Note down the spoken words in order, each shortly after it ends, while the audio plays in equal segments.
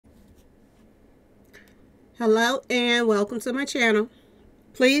Hello and welcome to my channel.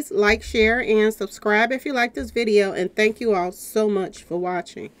 Please like, share, and subscribe if you like this video, and thank you all so much for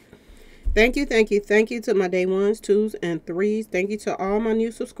watching. Thank you to my day ones, twos, and threes. Thank you to all my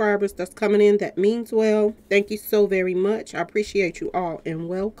new subscribers that's coming in. That means well. Thank you so very much. I appreciate you all, and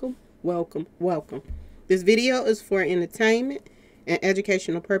welcome. This video is for entertainment and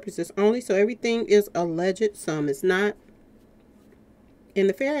educational purposes only, so everything is alleged, some is not. And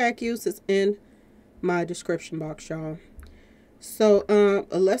the fair accuse is in my description box, y'all. So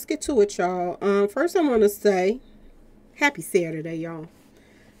let's get to it, y'all. First I want to say happy Saturday, y'all.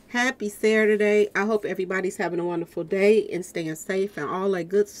 Happy Saturday. I hope everybody's having a wonderful day and staying safe and all that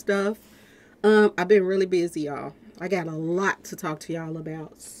good stuff. I've been really busy, y'all. I got a lot to talk to y'all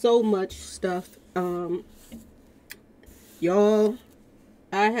about. So much stuff. Y'all,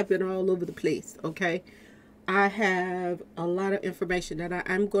 I have been all over the place, okay? I have a lot of information that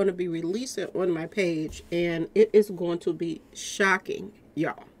I'm going to be releasing on my page, and it is going to be shocking,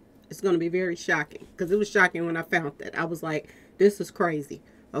 y'all. It's going to be very shocking, because it was shocking when I found that. I was like, this is crazy,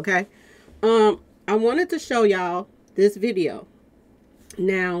 okay? I wanted to show y'all this video.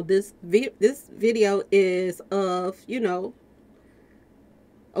 Now, this video is of, a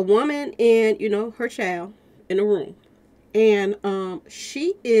woman and, her child in a room. And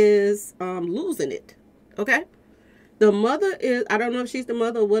she is losing it. Okay, the mother is, I don't know if she's the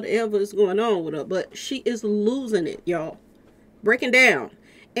mother or whatever is going on with her, but she is losing it, y'all. Breaking down.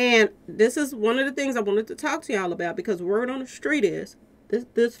 And this is one of the things I wanted to talk to y'all about, because word on the street is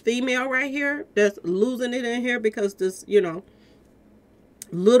this female right here that's losing it in here because this,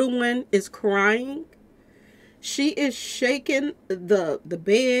 little one is crying. She is shaking the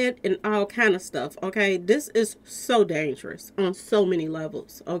bed and all kind of stuff. Okay, this is so dangerous on so many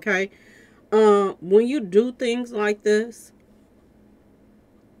levels. Okay. When you do things like this,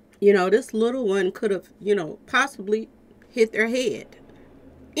 this little one could have, possibly hit their head.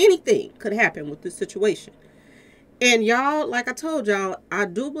 Anything could happen with this situation. And y'all, like I told y'all, I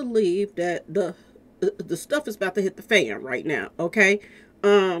do believe that the stuff is about to hit the fan right now, okay?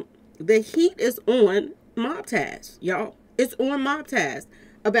 The heat is on Mob Task, y'all. It's on Mob Task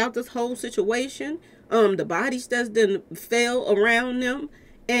about this whole situation. The bodies that's then fell around them.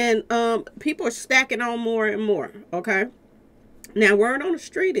 And people are stacking on more and more, okay? Now, word on the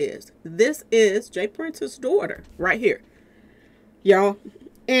street is, this is Jay Prince's daughter right here, y'all.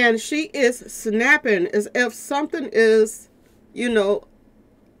 And she is snapping as if something is, didn't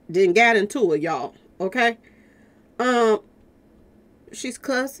get into it, y'all, okay? She's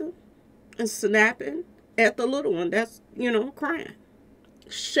cussing and snapping at the little one that's, crying.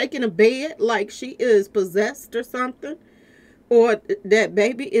 Shaking a bed like she is possessed or something. Or that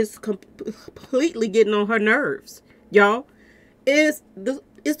baby is completely getting on her nerves, y'all. It's the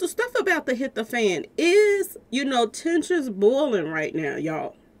stuff about to hit the fan. Tensions boiling right now,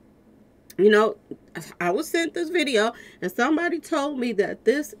 y'all. I was sent this video, and somebody told me that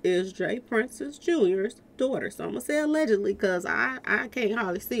this is Jay Prince's Jr.'s daughter. So I'm going to say allegedly, because I can't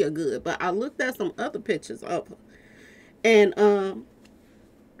hardly see her good. But I looked at some other pictures of her. And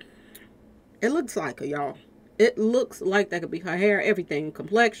it looks like her, y'all. It looks like that could be her hair, everything,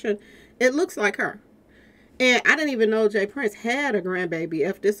 complexion. It looks like her. And I didn't even know Jay Prince had a grandbaby.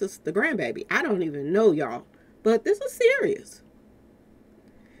 If this is the grandbaby, I don't even know, y'all. But this is serious.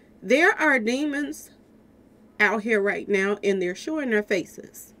 There are demons out here right now, and they're showing their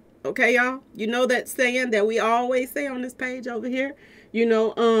faces. Okay, y'all? You know that saying that we always say on this page over here?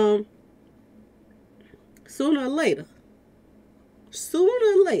 Sooner or later,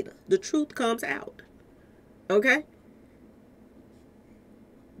 the truth comes out. Okay?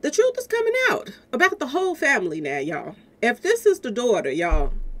 The truth is coming out about the whole family now, y'all. If this is the daughter,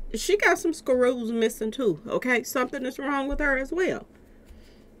 y'all, she got some screws missing too, okay? Something is wrong with her as well.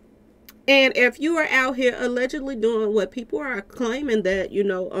 And if you are out here allegedly doing what people are claiming that,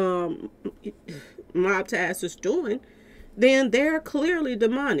 Mob Task is doing, then they're clearly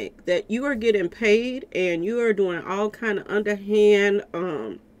demonic. That you are getting paid and you are doing all kind of underhand,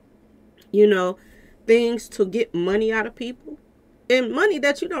 things to get money out of people, and money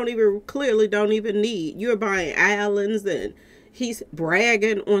that you clearly don't even need. You're buying islands, and he's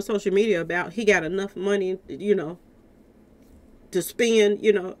bragging on social media about he got enough money, to spend.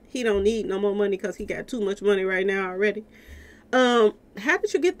 He don't need no more money because he got too much money right now already. How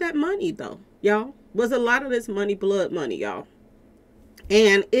did you get that money though, y'all? Was a lot of this money blood money, y'all?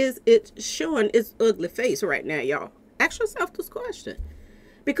 And is it showing its ugly face right now, y'all? Ask yourself this question.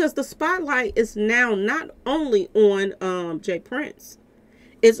 Because the spotlight is now not only on Jay Prince,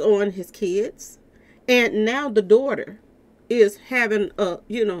 it's on his kids. And now the daughter is having a,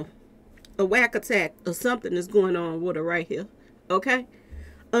 a whack attack or something is going on with her right here. Okay.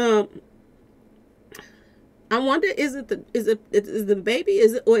 I wonder, is it the baby,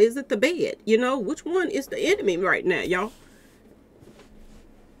 or is it the bed? You know, which one is the enemy right now, y'all?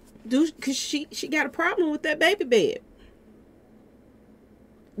 Cause she got a problem with that baby bed.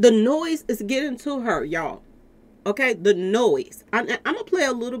 The noise is getting to her, y'all. Okay, the noise. I'm gonna play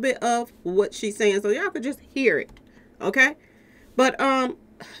a little bit of what she's saying so y'all could just hear it. Okay, but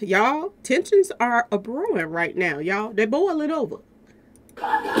y'all, tensions are a brewing right now, y'all. They're boiling over.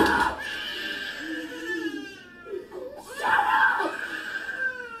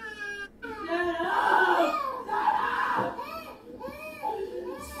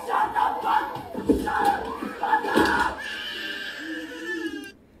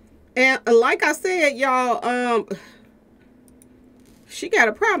 And like I said, y'all, she got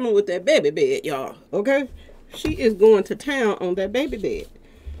a problem with that baby bed, y'all. Okay, she is going to town on that baby bed.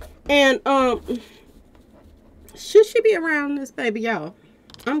 And should she be around this baby, y'all?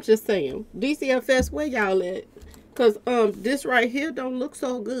 I'm just saying, DCFS, where y'all at? Cause this right here don't look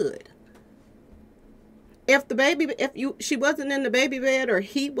so good. If she wasn't in the baby bed, or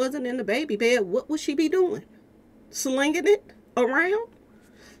he wasn't in the baby bed, what would she be doing? Slinging it around?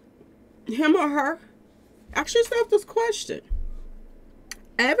 Him or her? Ask yourself this question.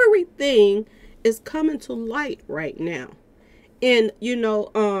 Everything is coming to light right now. And, you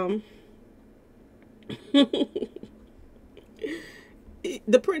know,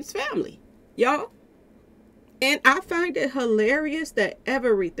 the Prince family, y'all. And I find it hilarious that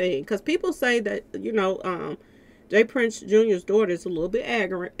everything, because people say that, you know, Jay Prince Jr.'s daughter is a little bit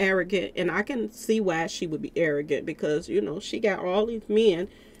arrogant, and I can see why she would be arrogant, because, you know, she got all these men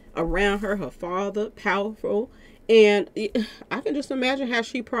around her, her father, powerful, and I can just imagine how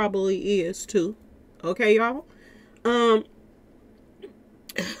she probably is too. Okay, y'all.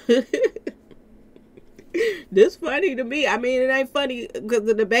 This funny to me. I mean, it ain't funny because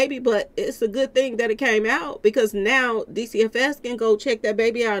of the baby, but it's a good thing that it came out, because now DCFS can go check that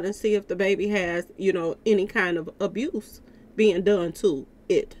baby out and see if the baby has, you know, any kind of abuse being done to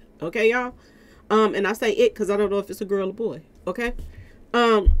it. Okay, y'all. And I say it because I don't know if it's a girl or boy. Okay.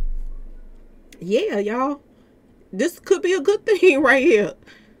 Yeah, y'all. This could be a good thing right here.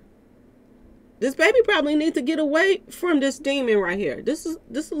 This baby probably needs to get away from this demon right here. This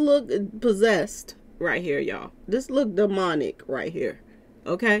look possessed right here, y'all. This look demonic right here.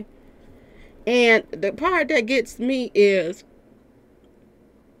 Okay? And the part that gets me is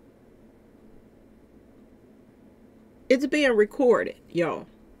it's being recorded, y'all.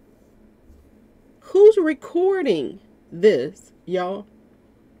 Who's recording this, y'all?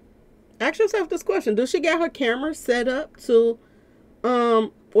 Ask yourself this question. Does she got her camera set up to,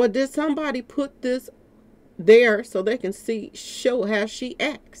 or did somebody put this there so they can show how she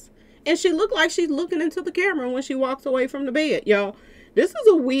acts? And she looked like she's looking into the camera when she walks away from the bed, y'all. This is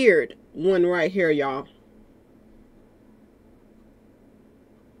a weird one right here, y'all.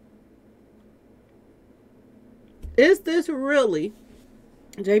 Is this really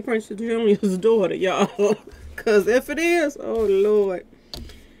Jay Prince Jr.'s daughter, y'all? Because if it is, oh Lord.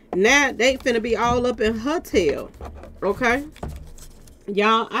 Now they finna be all up in her tail. Okay?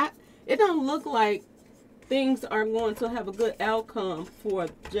 Y'all, it don't look like things are going to have a good outcome for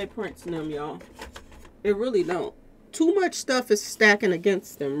Jay Prince and them, y'all. It really don't. Too much stuff is stacking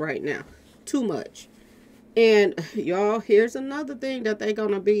against them right now. Too much. And y'all, here's another thing that they're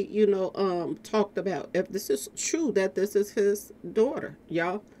gonna be, you know, talked about. If this is true that this is his daughter,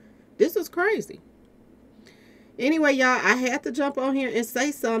 y'all, this is crazy. Anyway, y'all, I had to jump on here and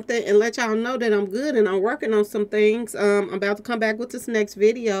say something and let y'all know that I'm good and I'm working on some things. I'm about to come back with this next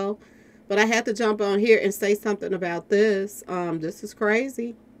video, but I had to jump on here and say something about this. This is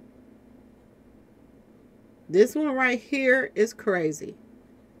crazy. This one right here is crazy.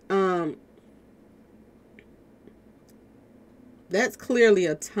 That's clearly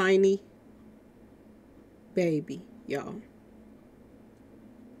a tiny baby, y'all.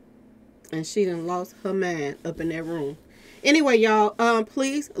 And she done lost her mind up in that room. Anyway, y'all,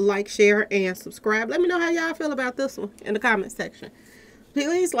 please like, share, and subscribe. Let me know how y'all feel about this one in the comment section.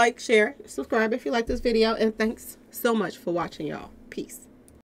 Please like, share, subscribe if you like this video. And thanks so much for watching, y'all. Peace.